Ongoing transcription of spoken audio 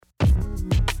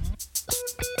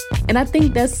And I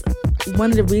think that's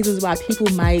one of the reasons why people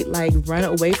might like run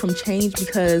away from change,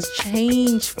 because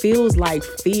change feels like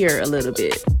fear a little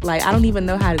bit. Like, I don't even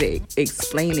know how to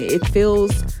explain it. It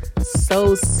feels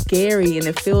so scary, and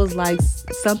it feels like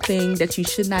something that you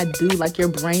should not do. Like, your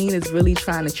brain is really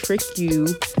trying to trick you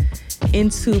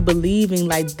into believing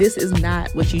like this is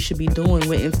not what you should be doing,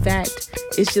 when in fact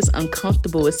it's just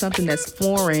uncomfortable. It's something that's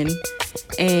foreign,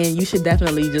 and you should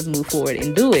definitely just move forward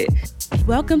and do it.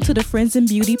 Welcome to the Friends in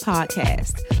Beauty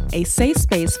podcast, a safe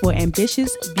space for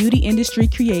ambitious beauty industry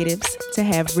creatives to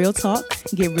have real talk,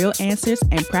 get real answers,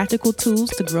 and practical tools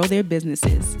to grow their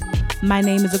businesses. My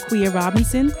name is Aquia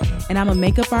Robinson, and I'm a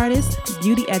makeup artist,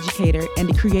 beauty educator, and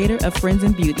the creator of Friends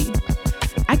in Beauty.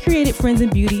 I created Friends in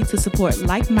Beauty to support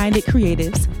like-minded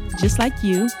creatives just like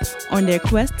you on their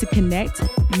quest to connect,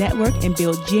 network, and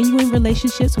build genuine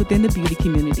relationships within the beauty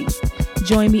community.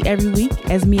 Join me every week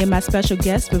as me and my special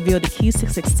guests reveal the keys to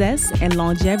success and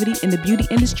longevity in the beauty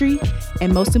industry,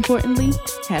 and most importantly,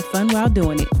 have fun while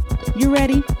doing it. You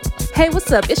ready? Hey,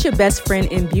 what's up? It's your best friend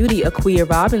in beauty, Aquia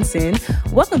Robinson.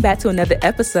 Welcome back to another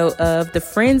episode of the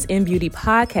Friends in Beauty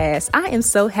podcast. I am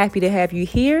so happy to have you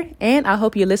here, and I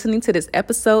hope you're listening to this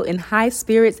episode in high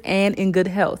spirits and in good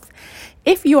health.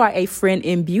 If you are a friend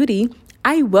in beauty,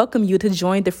 I welcome you to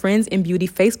join the Friends in Beauty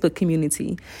Facebook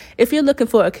community. If you're looking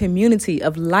for a community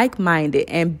of like-minded,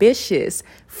 ambitious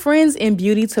friends in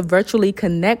beauty to virtually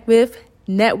connect with,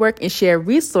 network, and share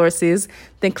resources,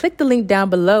 then click the link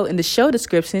down below in the show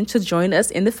description to join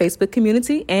us in the Facebook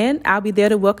community, and I'll be there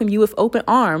to welcome you with open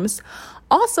arms.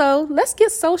 Also, let's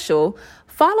get social.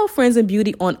 Follow Friends in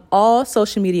Beauty on all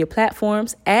social media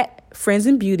platforms at Friends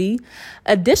in Beauty.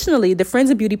 Additionally, the Friends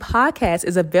in Beauty podcast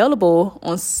is available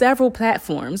on several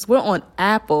platforms. We're on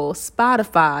Apple,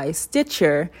 Spotify,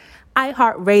 Stitcher,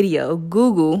 iHeartRadio,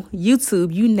 Google,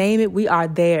 YouTube, you name it, we are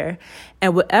there.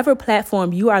 And whatever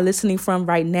platform you are listening from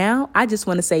right now, I just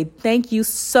want to say thank you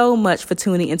so much for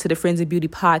tuning into the Friends in Beauty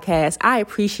podcast. I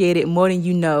appreciate it more than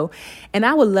you know. And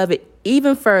I would love it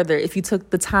even further if you took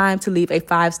the time to leave a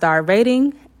 5-star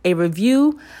rating, a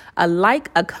review, a like,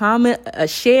 a comment, a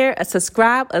share, a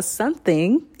subscribe, or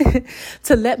something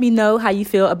to let me know how you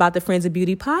feel about the Friends in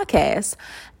Beauty podcast.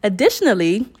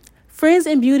 Additionally, Friends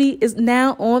in Beauty is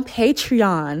now on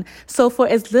Patreon. So for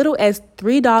as little as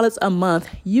 $3 a month,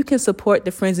 you can support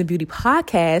the Friends in Beauty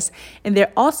podcast. And there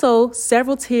are also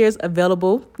several tiers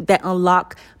available that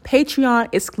unlock Patreon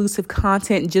exclusive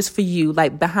content just for you,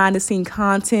 like behind the scene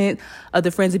content of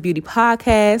the Friends in Beauty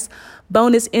podcast,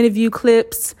 bonus interview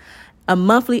clips, a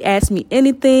monthly Ask Me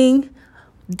Anything,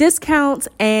 discounts,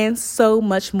 and so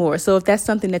much more. So if that's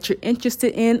something that you're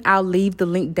interested in, I'll leave the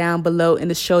link down below in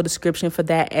the show description for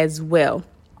that as well.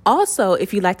 Also,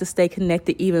 if you'd like to stay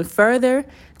connected even further,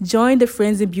 join the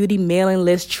Friends in Beauty mailing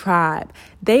list tribe.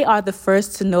 They are the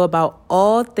first to know about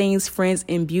all things Friends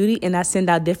in Beauty, and I send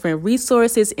out different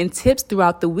resources and tips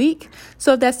throughout the week.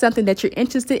 So if that's something that you're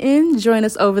interested in, join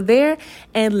us over there.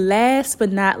 And last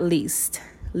but not least,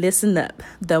 listen up.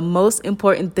 The most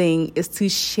important thing is to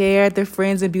share the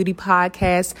Friends in Beauty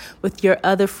podcast with your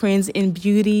other friends in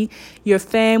beauty, your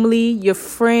family, your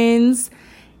friends,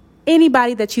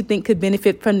 anybody that you think could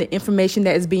benefit from the information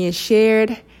that is being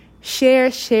shared.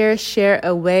 Share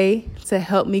away to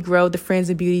help me grow the Friends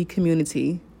in Beauty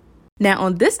community. Now,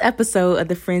 on this episode of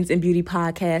the Friends in Beauty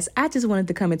podcast, I just wanted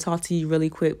to come and talk to you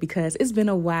really quick because it's been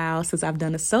a while since I've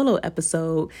done a solo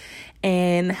episode,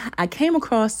 and I came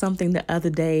across something the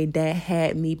other day that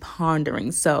had me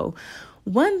pondering. So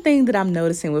one thing that I'm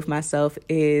noticing with myself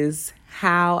is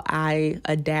how I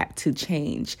adapt to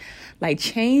change. Like,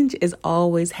 change is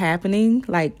always happening,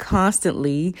 like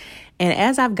constantly. And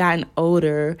as I've gotten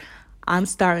older, I'm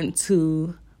starting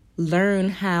to learn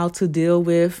how to deal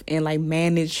with and like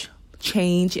manage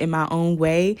change in my own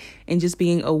way, and just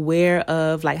being aware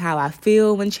of like how I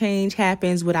feel when change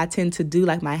happens, what I tend to do,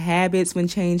 like my habits when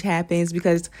change happens,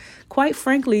 because quite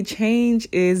frankly, change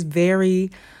is very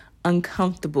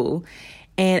uncomfortable.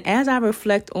 And as I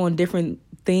reflect on different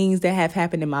things that have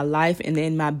happened in my life and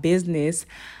in my business,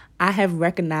 I have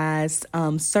recognized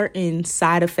certain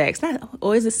side effects,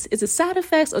 is it side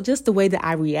effects or just the way that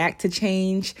I react to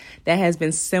change that has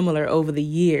been similar over the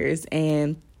years.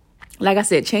 And like I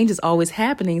said, change is always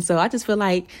happening. So I just feel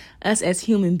like us as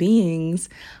human beings,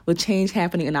 with change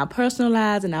happening in our personal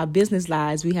lives and our business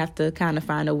lives, we have to kind of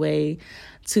find a way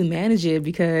to manage it,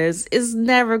 because it's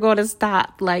never going to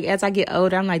stop. Like, as I get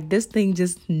older, I'm like, this thing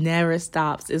just never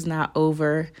stops. It's not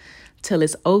over till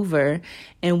it's over.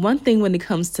 And one thing when it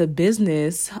comes to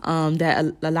business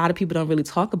that a lot of people don't really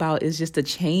talk about is just the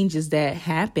changes that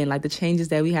happen, like the changes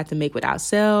that we have to make with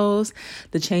ourselves,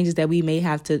 the changes that we may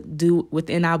have to do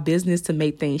within our business to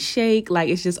make things shake. Like,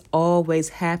 it's just always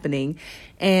happening.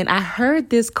 And I heard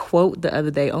this quote the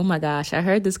other day. Oh my gosh, I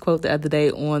heard this quote the other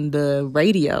day on the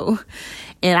radio.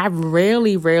 And I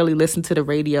rarely listen to the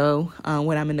radio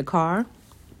when I'm in the car.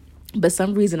 But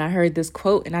some reason I heard this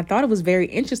quote and I thought it was very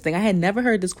interesting. I had never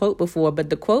heard this quote before, but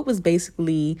the quote was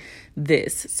basically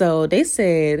this. So they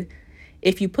said,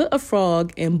 if you put a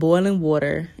frog in boiling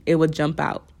water, it would jump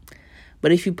out.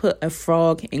 But if you put a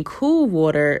frog in cool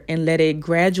water and let it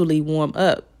gradually warm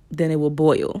up, then it will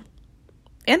boil.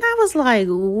 And I was like,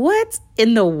 what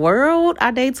in the world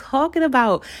are they talking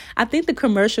about? I think the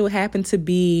commercial happened to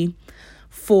be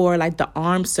for like the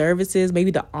armed services,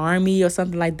 maybe the army or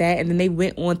something like that. And then they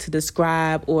went on to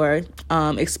describe or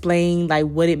explain like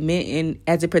what it meant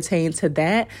as it pertains to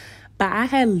that. But I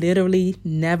had literally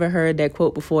never heard that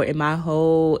quote before in my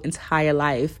whole entire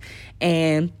life.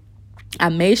 And I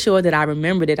made sure that I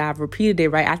remembered it. I've repeated it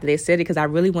right after they said it because I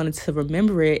really wanted to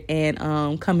remember it and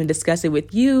come and discuss it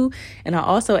with you. And I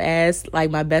also asked like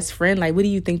my best friend, like, what do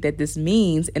you think that this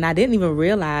means? And I didn't even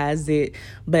realize it,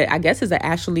 but I guess it's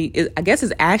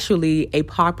actually a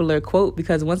popular quote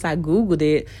because once I Googled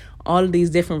it, all of these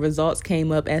different results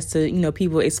came up as to,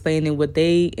 people explaining what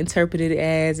they interpreted it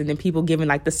as, and then people giving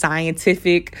like the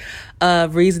scientific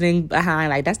reasoning behind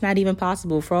like that's not even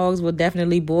possible. Frogs will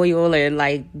definitely boil, and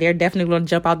like they're definitely going to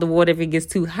jump out the water if it gets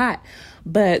too hot.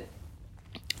 But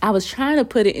I was trying to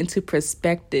put it into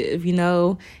perspective,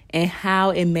 and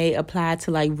how it may apply to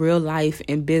like real life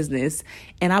and business.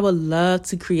 And I would love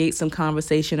to create some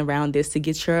conversation around this to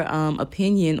get your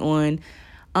opinion on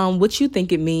what you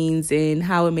think it means and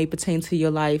how it may pertain to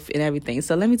your life and everything.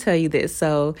 So let me tell you this.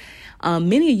 So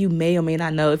many of you may or may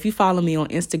not know, if you follow me on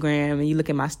Instagram and you look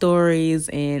at my stories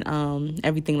and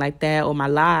everything like that, or my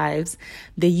lives,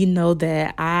 then you know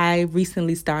that I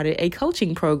recently started a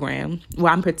coaching program.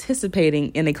 Well, I'm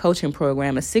participating in a coaching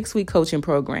program, a 6-week coaching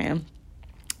program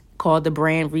called the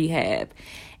Brand Rehab.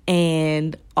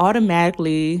 And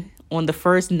automatically on the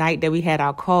first night that we had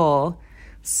our call,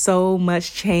 so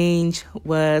much change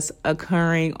was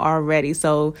occurring already.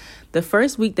 So the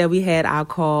first week that we had our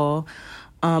call,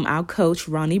 our coach,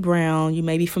 Ronnie Brown, you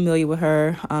may be familiar with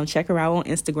her. Check her out on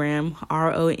Instagram,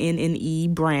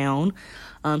 RONNE Brown.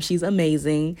 She's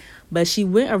amazing. But she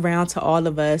went around to all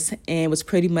of us and was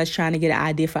pretty much trying to get an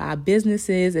idea for our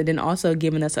businesses, and then also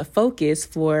giving us a focus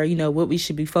for, what we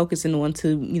should be focusing on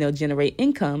to, generate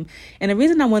income. And the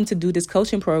reason I wanted to do this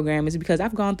coaching program is because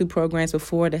I've gone through programs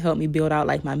before to help me build out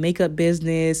like my makeup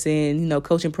business and,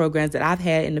 coaching programs that I've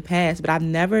had in the past, but I've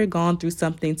never gone through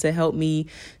something to help me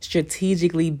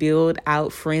strategically build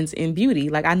out Friends in Beauty.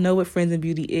 Like, I know what Friends in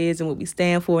Beauty is and what we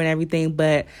stand for and everything,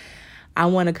 but I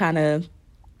want to kind of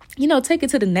take it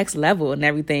to the next level and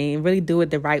everything, and really do it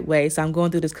the right way. So I'm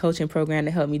going through this coaching program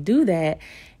to help me do that.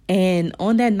 And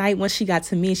on that night, once she got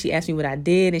to me, she asked me what I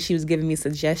did, and she was giving me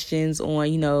suggestions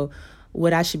on,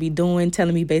 what I should be doing,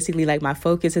 telling me basically like my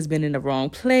focus has been in the wrong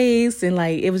place. And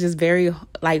like, it was just very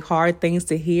like hard things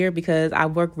to hear because I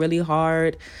work really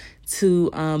hard to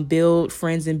build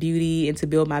Friends in Beauty and to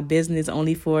build my business,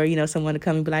 only for, someone to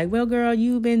come and be like, well, girl,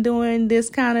 you've been doing this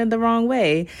kind of the wrong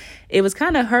way. It was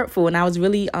kind of hurtful, and I was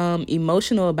really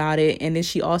emotional about it. And then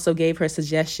she also gave her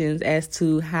suggestions as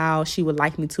to how she would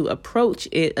like me to approach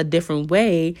it a different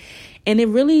way. And it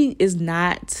really is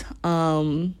not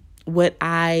what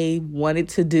I wanted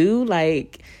to do.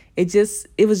 Like,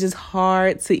 it was just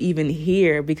hard to even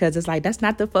hear because it's like, that's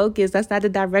not the focus. That's not the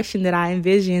direction that I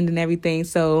envisioned and everything.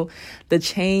 So the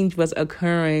change was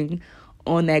occurring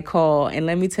on that call. And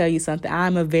let me tell you something,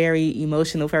 I'm a very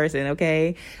emotional person.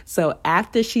 Okay. So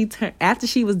after she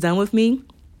was done with me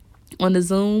on the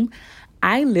Zoom,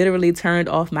 I literally turned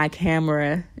off my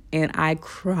camera and I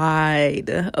cried.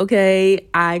 Okay.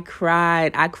 I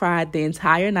cried the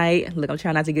entire night. Look, I'm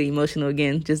trying not to get emotional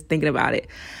again, just thinking about it.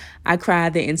 I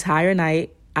cried the entire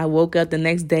night. I woke up the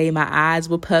next day. My eyes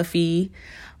were puffy.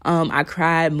 I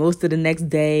cried most of the next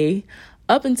day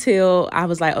up until I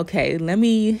was like, okay, let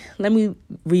me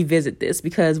revisit this.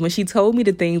 Because when she told me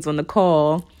the things on the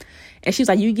call, and she was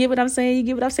like, you get what I'm saying? You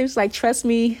get what I'm saying? She's like, trust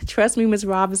me, Ms.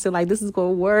 Robinson. Like, this is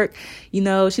going to work.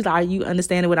 She's like, are you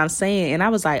understanding what I'm saying? And I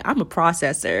was like, I'm a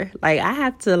processor. Like, I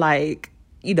have to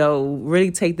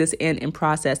really take this in and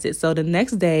process it. So the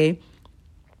next day,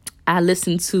 I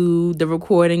listened to the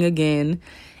recording again,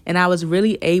 and I was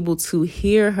really able to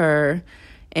hear her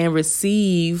and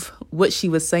receive what she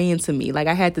was saying to me. Like,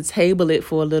 I had to table it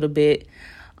for a little bit.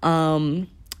 And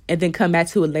and then come back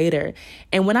to it later.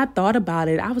 And when I thought about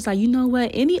it, I was like, you know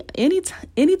what?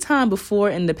 Any time before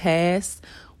in the past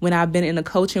when I've been in a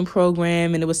coaching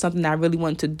program and it was something that I really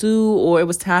wanted to do, or it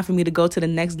was time for me to go to the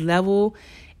next level,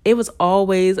 it was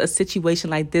always a situation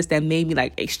like this that made me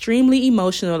like extremely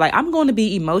emotional. Like, I'm going to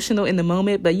be emotional in the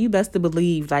moment, but you best to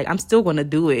believe, like, I'm still going to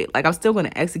do it. Like, I'm still going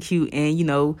to execute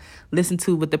and, listen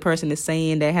to what the person is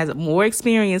saying that has more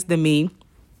experience than me.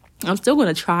 I'm still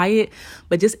going to try it.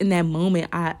 But just in that moment,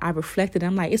 I reflected.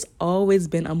 I'm like, it's always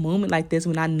been a moment like this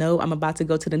when I know I'm about to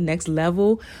go to the next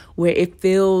level, where it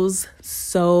feels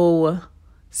so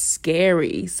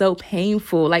scary, so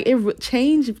painful. Like, it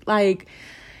changed, like,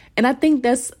 and I think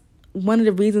that's one of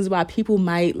the reasons why people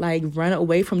might like run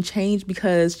away from change,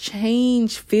 because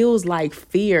change feels like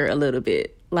fear a little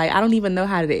bit. Like, I don't even know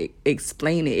how to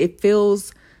explain it. It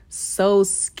feels so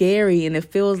scary, and it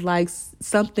feels like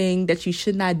something that you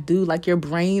should not do. Like, your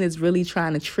brain is really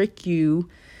trying to trick you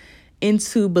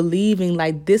into believing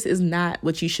like this is not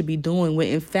what you should be doing, when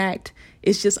in fact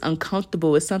it's just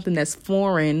uncomfortable. It's something that's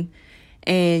foreign,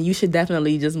 and you should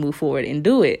definitely just move forward and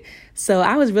do it. So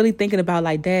I was really thinking about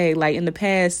like, dang, like in the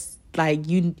past, like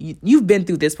you've been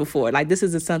through this before. Like, this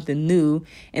isn't something new.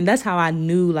 And that's how I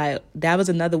knew, like, that was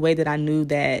another way that I knew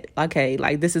that, okay,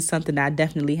 like, this is something that I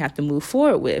definitely have to move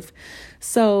forward with.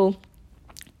 So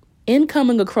in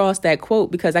coming across that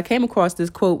quote, because I came across this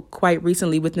quote quite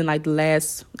recently within like the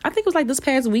last, I think it was like this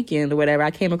past weekend or whatever.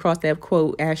 I came across that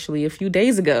quote actually a few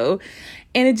days ago,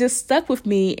 and it just stuck with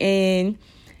me, and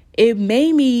it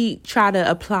made me try to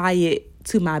apply it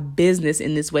to my business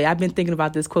in this way. I've been thinking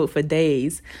about this quote for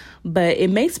days, but it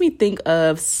makes me think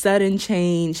of sudden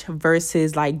change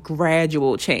versus like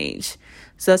gradual change.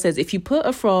 So it says, if you put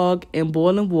a frog in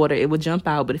boiling water, it will jump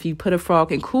out. But if you put a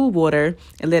frog in cool water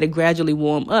and let it gradually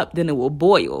warm up, then it will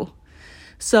boil.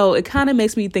 So it kind of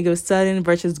makes me think of sudden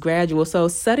versus gradual. So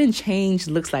sudden change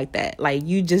looks like that. Like,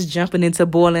 you just jumping into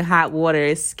boiling hot water.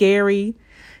 It's scary.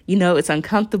 It's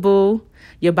uncomfortable.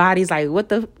 Your body's like, what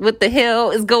the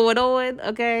hell is going on?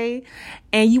 Okay.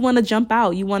 And you want to jump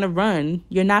out. You want to run.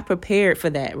 You're not prepared for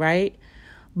that, right?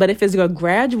 But if it's a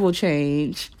gradual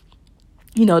change,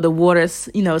 the water's,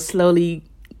 slowly,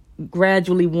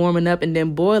 gradually warming up and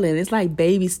then boiling. It's like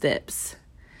baby steps.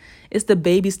 It's the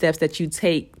baby steps that you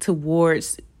take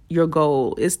towards your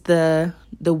goal. It's the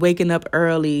waking up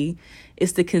early.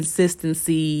 It's the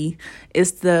consistency.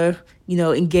 It's the,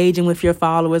 engaging with your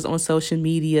followers on social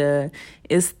media.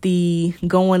 It's the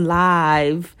going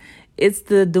live. It's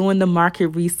the doing the market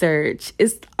research.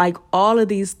 It's like all of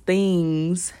these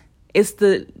things. It's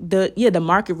the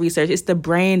market research. It's the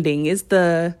branding. It's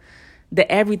the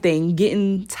everything,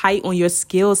 getting tight on your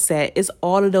skill set. It's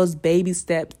all of those baby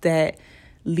steps that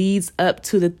leads up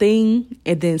to the thing,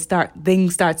 and then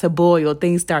things start to boil,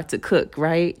 things start to cook,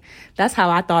 right? That's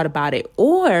how I thought about it.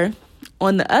 Or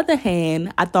on the other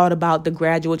hand, I thought about the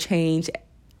gradual change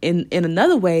in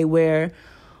another way, where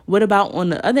what about on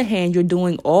the other hand, you're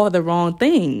doing all the wrong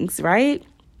things, right?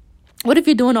 What if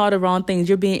you're doing all the wrong things?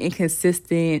 You're being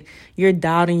inconsistent. You're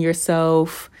doubting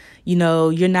yourself.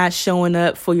 You're not showing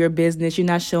up for your business. You're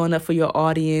not showing up for your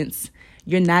audience.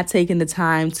 You're not taking the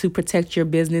time to protect your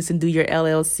business and do your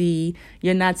LLC.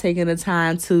 You're not taking the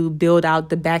time to build out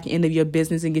the back end of your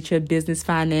business and get your business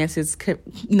finances,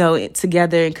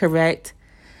 together and correct.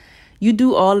 You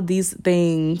do all of these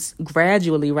things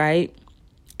gradually, right?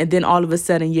 And then all of a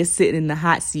sudden you're sitting in the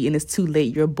hot seat and it's too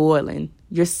late. You're boiling.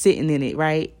 You're sitting in it,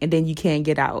 right? And then you can't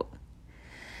get out.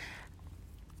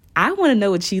 I want to know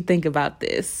what you think about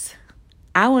this.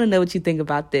 I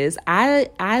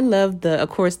love of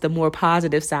course, the more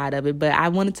positive side of it, but I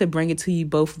wanted to bring it to you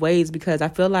both ways, because I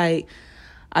feel like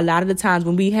a lot of the times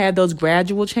when we have those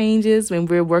gradual changes, when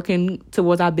we're working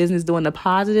towards our business, doing the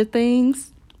positive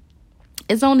things,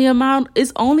 it's only a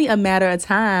matter of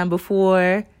time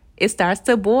before it starts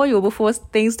to boil, before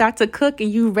things start to cook and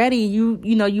you ready,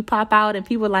 you pop out and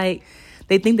people like,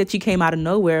 they think that you came out of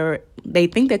nowhere.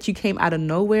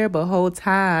 But whole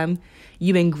time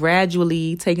you've been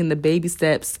gradually taking the baby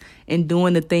steps and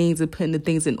doing the things and putting the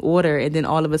things in order. And then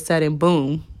all of a sudden,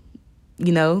 boom,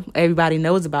 everybody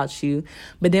knows about you.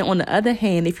 But then on the other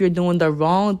hand, if you're doing the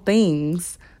wrong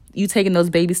things, you taking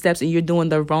those baby steps and you're doing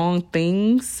the wrong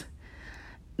things,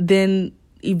 then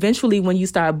eventually when you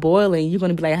start boiling, you're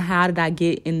going to be like, how did I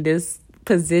get in this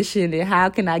position? And how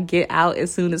can I get out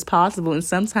as soon as possible? And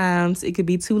sometimes it could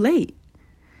be too late.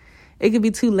 it could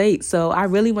be too late. So I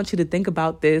really want you to think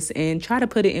about this and try to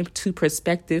put it into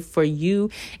perspective for you.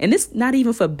 And this not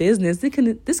even for business.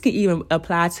 This can even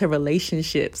apply to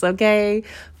relationships, okay?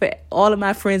 For all of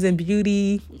my friends in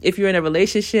beauty, if you're in a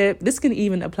relationship, this can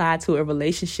even apply to a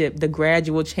relationship, the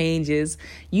gradual changes.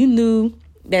 You knew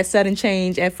that sudden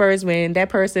change at first when that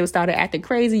person started acting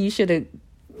crazy. You should have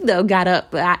got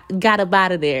up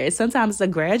out of there. Sometimes it's a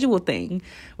gradual thing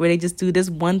where they just do this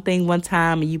one thing one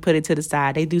time and you put it to the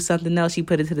side. They do something else, you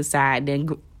put it to the side. Then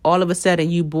all of a sudden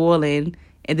you boiling,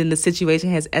 and then the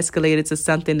situation has escalated to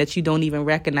something that you don't even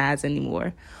recognize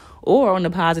anymore. Or on the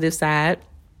positive side,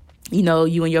 you know,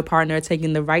 you and your partner are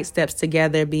taking the right steps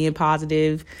together, being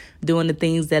positive, doing the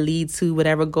things that lead to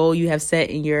whatever goal you have set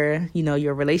in your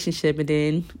relationship, and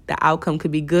then the outcome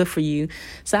could be good for you.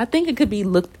 So I think it could be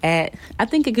looked at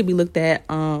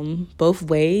both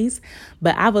ways,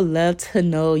 but I would love to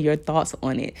know your thoughts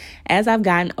on it. As I've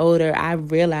gotten older, I'm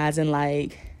realizing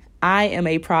I am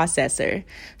a processor.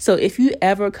 So if you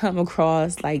ever come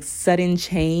across sudden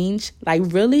change,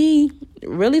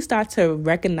 really start to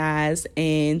recognize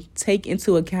and take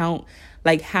into account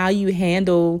how you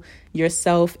handle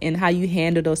yourself and how you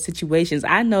handle those situations.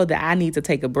 I know that I need to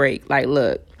take a break.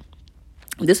 Look,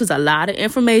 this was a lot of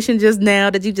information just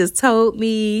now that you just told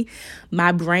me.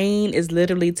 My brain is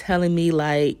literally telling me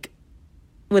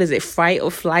what is it? Fight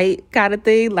or flight kind of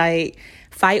thing.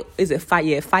 Fight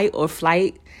or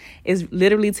flight is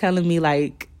literally telling me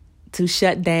to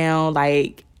shut down.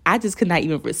 I just could not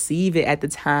even receive it at the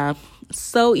time.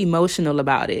 So emotional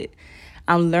about it.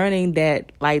 I'm learning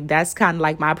that that's kind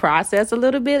of my process a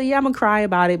little bit. Yeah, I'm gonna cry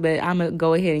about it, but I'm gonna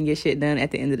go ahead and get shit done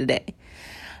at the end of the day.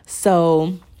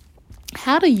 So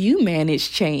how do you manage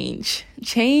change?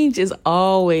 Change is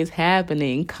always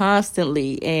happening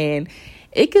constantly, and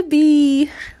it could be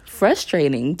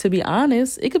frustrating, to be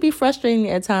honest. It could be frustrating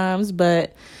at times,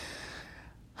 but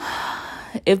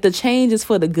if the change is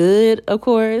for the good, of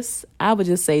course, I would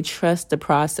just say trust the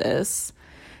process.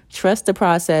 Trust the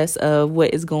process of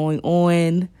what is going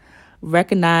on.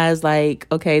 Recognize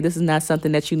okay, this is not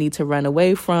something that you need to run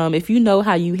away from. If you know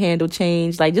how you handle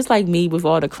change, just like me with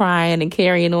all the crying and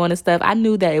carrying on and stuff, I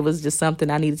knew that it was just something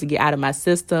I needed to get out of my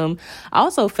system. I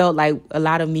also felt like a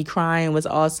lot of me crying was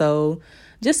also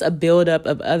just a buildup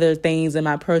of other things in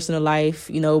my personal life,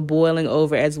 boiling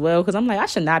over as well. Because I'm I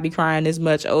should not be crying this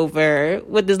much over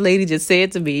what this lady just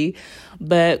said to me.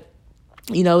 But,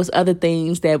 it's other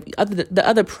things the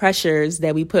other pressures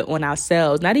that we put on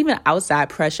ourselves, not even outside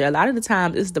pressure. A lot of the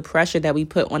times it's the pressure that we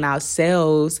put on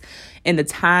ourselves and the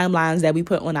timelines that we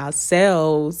put on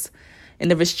ourselves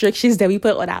and the restrictions that we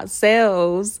put on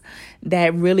ourselves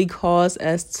that really cause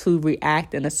us to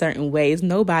react in a certain way. It's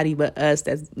nobody but us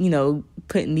that's,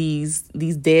 putting these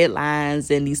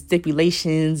deadlines and these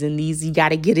stipulations and these, you got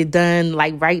to get it done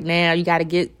right now. You got to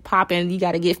get popping. You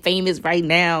got to get famous right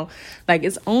now.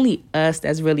 It's only us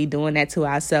that's really doing that to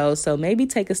ourselves. So maybe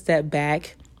take a step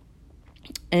back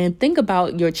and think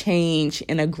about your change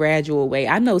in a gradual way.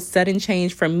 I know sudden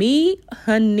change for me,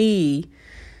 honey,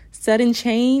 sudden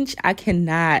change, I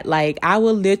cannot. I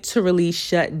will literally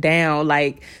shut down.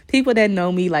 People that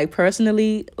know me,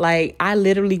 personally, I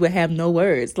literally would have no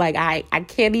words. I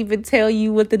can't even tell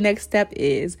you what the next step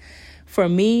is. For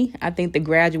me, I think the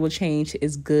gradual change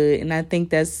is good. And I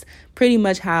think that's pretty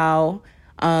much how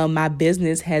my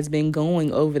business has been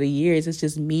going over the years. It's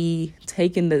just me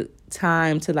taking the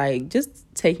time to just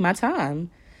take my time.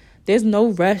 There's no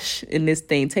rush in this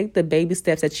thing. Take the baby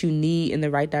steps that you need in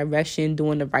the right direction,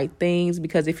 doing the right things,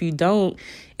 because if you don't,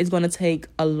 it's going to take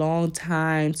a long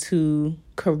time to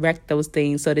correct those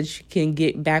things so that you can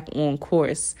get back on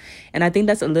course. And I think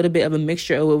that's a little bit of a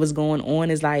mixture of what was going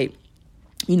on is in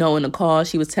the call,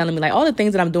 she was telling me all the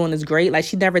things that I'm doing is great.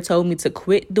 She never told me to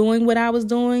quit doing what I was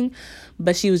doing,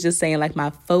 but she was just saying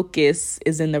my focus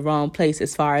is in the wrong place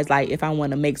as far as if I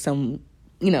want to make some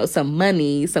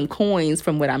money, some coins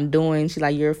from what I'm doing. She's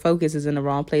your focus is in the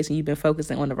wrong place and you've been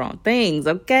focusing on the wrong things.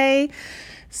 Okay.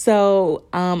 So,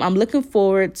 I'm looking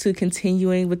forward to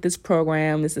continuing with this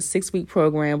program. It's a 6-week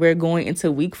program. We're going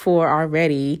into week 4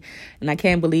 already and I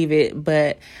can't believe it,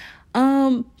 but,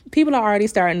 people are already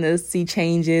starting to see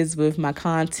changes with my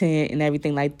content and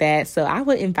everything like that. So I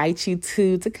would invite you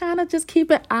to kind of just keep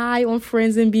an eye on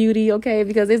Friends in Beauty, okay?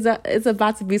 Because it's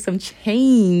about to be some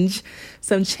change.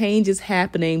 Some change is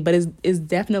happening, but it's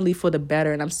definitely for the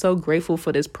better. And I'm so grateful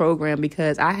for this program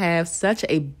because I have such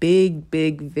a big,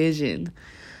 big vision.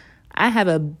 I have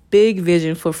a big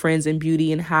vision for Friends in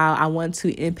Beauty and how I want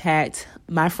to impact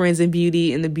my friends in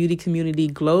beauty and the beauty community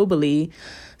globally.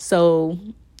 So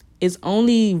it's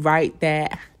only right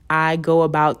that I go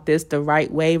about this the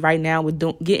right way right now with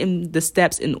getting the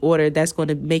steps in order that's going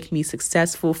to make me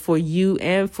successful for you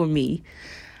and for me.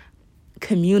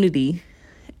 Community,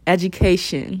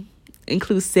 education,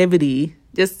 inclusivity,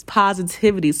 just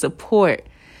positivity, support.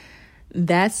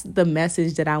 That's the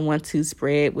message that I want to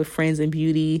spread with Friends in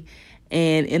Beauty,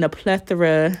 and in a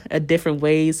plethora of different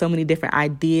ways, so many different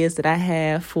ideas that I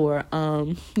have for,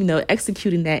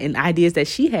 executing that, and ideas that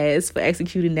she has for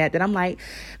executing that I'm like,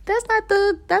 that's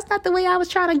not the way I was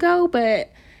trying to go. But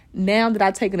now that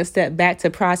I've taken a step back to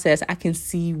process, I can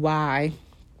see why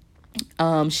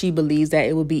she believes that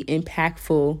it will be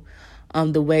impactful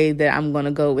the way that I'm going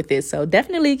to go with it. So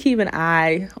definitely keep an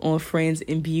eye on Friends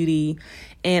in Beauty.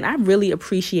 And I really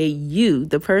appreciate you,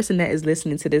 the person that is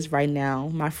listening to this right now,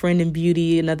 my friend in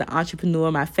beauty, another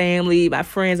entrepreneur, my family, my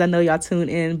friends. I know y'all tune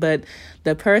in, but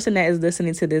the person that is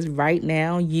listening to this right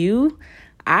now,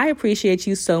 I appreciate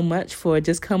you so much for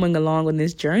just coming along on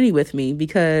this journey with me,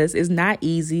 because it's not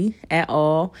easy at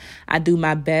all. I do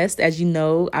my best. As you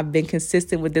know, I've been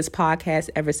consistent with this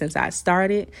podcast ever since I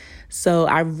started. So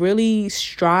I really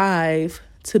strive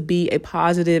to be a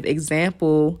positive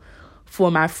example for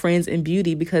my friends in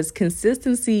beauty, because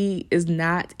consistency is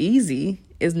not easy.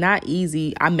 It's not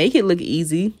easy. I make it look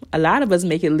easy. A lot of us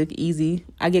make it look easy.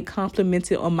 I get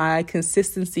complimented on my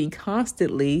consistency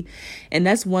constantly. And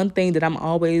that's one thing that I'm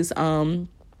always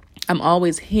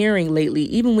hearing lately.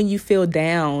 Even when you feel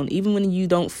down, even when you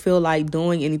don't feel like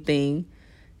doing anything,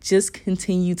 just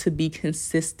continue to be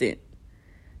consistent.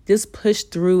 Just push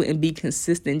through and be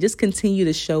consistent. Just continue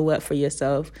to show up for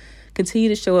yourself. Continue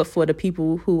to show up for the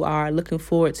people who are looking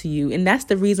forward to you. And that's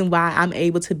the reason why I'm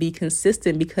able to be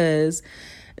consistent, because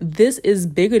this is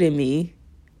bigger than me.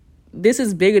 This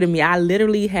is bigger than me. I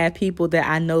literally have people that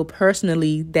I know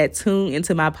personally that tune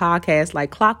into my podcast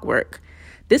like clockwork.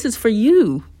 This is for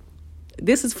you.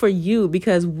 This is for you,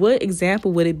 because what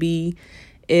example would it be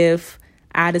if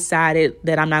I decided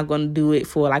that I'm not going to do it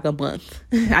for like a month?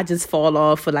 I just fall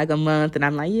off for like a month and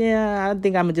I'm like, yeah, I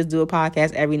think I'm going to just do a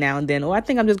podcast every now and then. Or I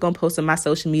think I'm just going to post on my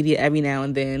social media every now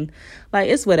and then. Like,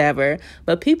 it's whatever.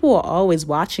 But people are always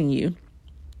watching you.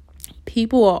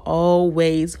 People are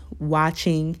always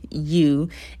watching you,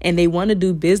 and they want to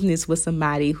do business with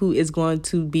somebody who is going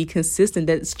to be consistent,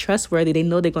 that's trustworthy. They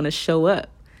know they're going to show up.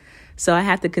 So I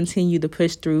have to continue to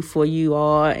push through for you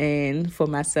all and for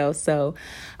myself. So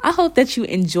I hope that you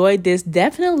enjoyed this.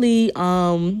 Definitely,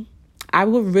 I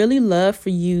would really love for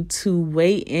you to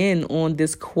weigh in on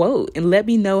this quote and let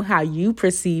me know how you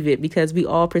perceive it, because we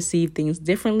all perceive things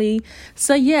differently.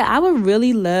 So yeah, I would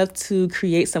really love to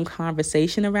create some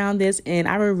conversation around this, and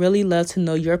I would really love to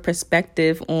know your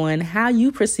perspective on how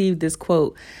you perceive this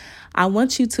quote. I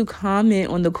want you to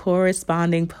comment on the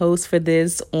corresponding post for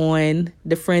this on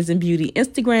the Friends in Beauty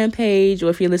Instagram page, or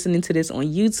if you're listening to this on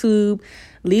YouTube,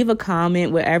 leave a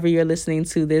comment wherever you're listening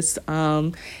to this,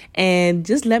 and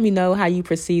just let me know how you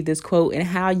perceive this quote and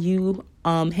how you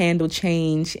handle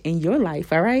change in your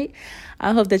life. All right.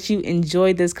 I hope that you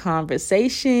enjoyed this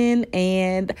conversation,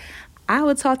 and I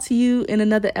will talk to you in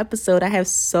another episode. I have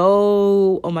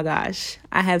so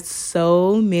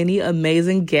many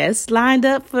amazing guests lined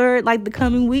up for like the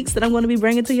coming weeks that I'm going to be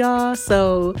bringing to y'all.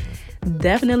 So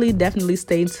definitely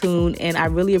stay tuned. And I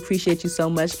really appreciate you so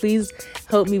much. Please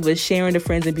help me with sharing the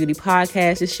Friends in Beauty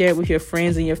podcast. Just share it with your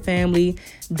friends and your family.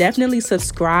 Definitely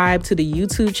subscribe to the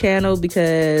YouTube channel,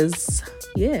 because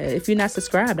if you're not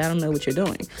subscribed, I don't know what you're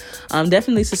doing.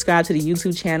 Definitely subscribe to the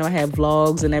YouTube channel. I have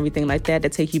vlogs and everything like that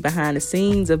take you behind the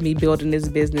scenes of me building this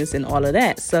business and all of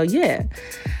that. So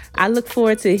I look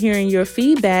forward to hearing your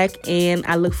feedback, and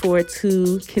I look forward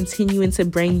to continuing to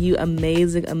bring you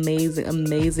amazing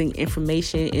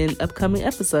information in upcoming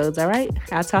episodes. All right.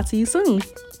 I'll talk to you soon.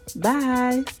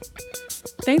 Bye.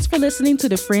 Thanks for listening to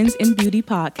the Friends in Beauty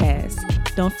podcast.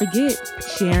 Don't forget,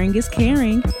 sharing is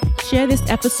caring. Share this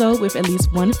episode with at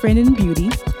least one friend in beauty,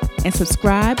 and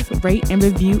subscribe, rate, and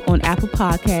review on Apple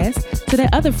Podcasts so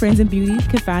that other friends in beauty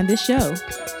can find this show.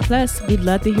 Plus, we'd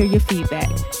love to hear your feedback.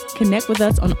 Connect with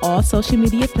us on all social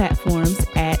media platforms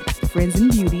at Friends in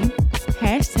Beauty,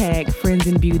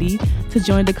 #FriendsInBeauty to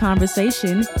join the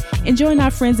conversation, and join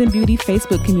our Friends in Beauty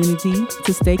Facebook community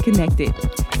to stay connected.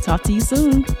 Talk to you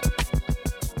soon.